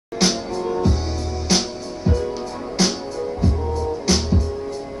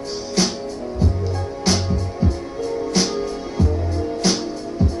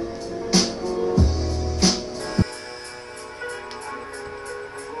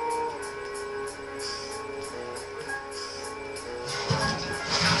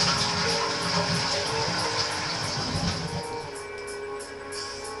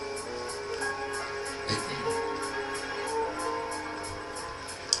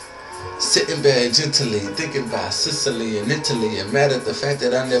Sitting back gently, thinking about Sicily and Italy, and mad at the fact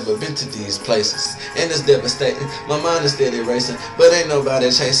that I never been to these places. And it's devastating, my mind is steady racing, but ain't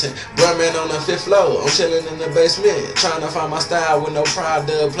nobody chasing. Bruh man on the 5th floor, I'm chilling in the basement, trying to find my style with no pride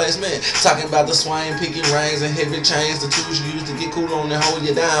of placement. Talking about the swing, peaking rings, and heavy chains, the tools you use to get cool on and hold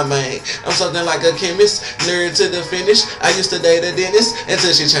you down, man. I'm something like a chemist, nerd to the finish. I used to date a dentist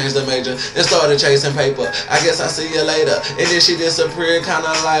until she changed the major and started chasing paper. I guess I see you later, and then she disappeared,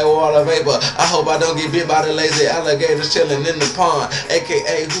 kinda like water vapor. I hope I don't get bit by the lazy alligators chilling in the pond.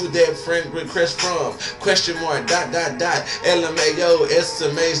 AKA who that friend request from? Question mark, dot, dot, dot. LMAO,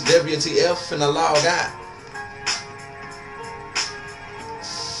 SMH, WTF, and I log out.